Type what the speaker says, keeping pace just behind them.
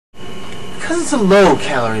Because it's a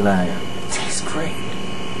low-calorie lager. It tastes great.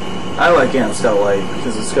 I like Amstell Light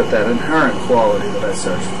because it's got that inherent quality that I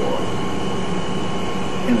search for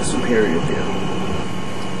in a superior beer.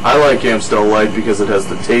 I like Amstell Light because it has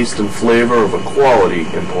the taste and flavor of a quality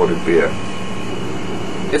imported beer.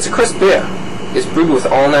 It's a crisp beer. It's brewed with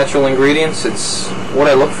all natural ingredients. It's what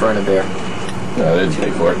I look for in a beer. No, they didn't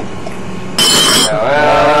pay for it.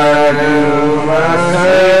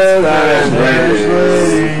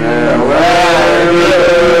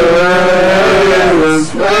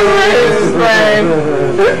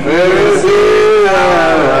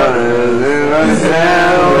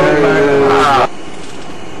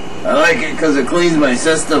 I like it because it cleans my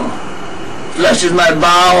system, flushes my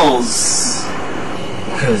bowels.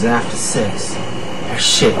 Because after sex, your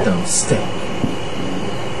shit don't stink.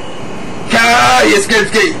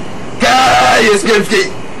 Kayaskipski!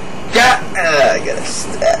 Kayaskipski! I got a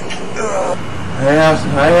stack. I have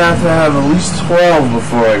to have at least 12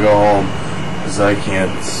 before I go home, because I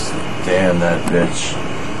can't stand that bitch.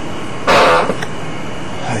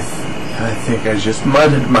 I think I just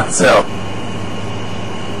mudded myself.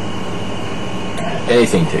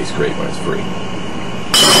 Anything tastes great when it's free.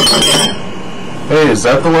 Hey, is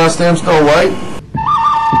that the last Amstell Light?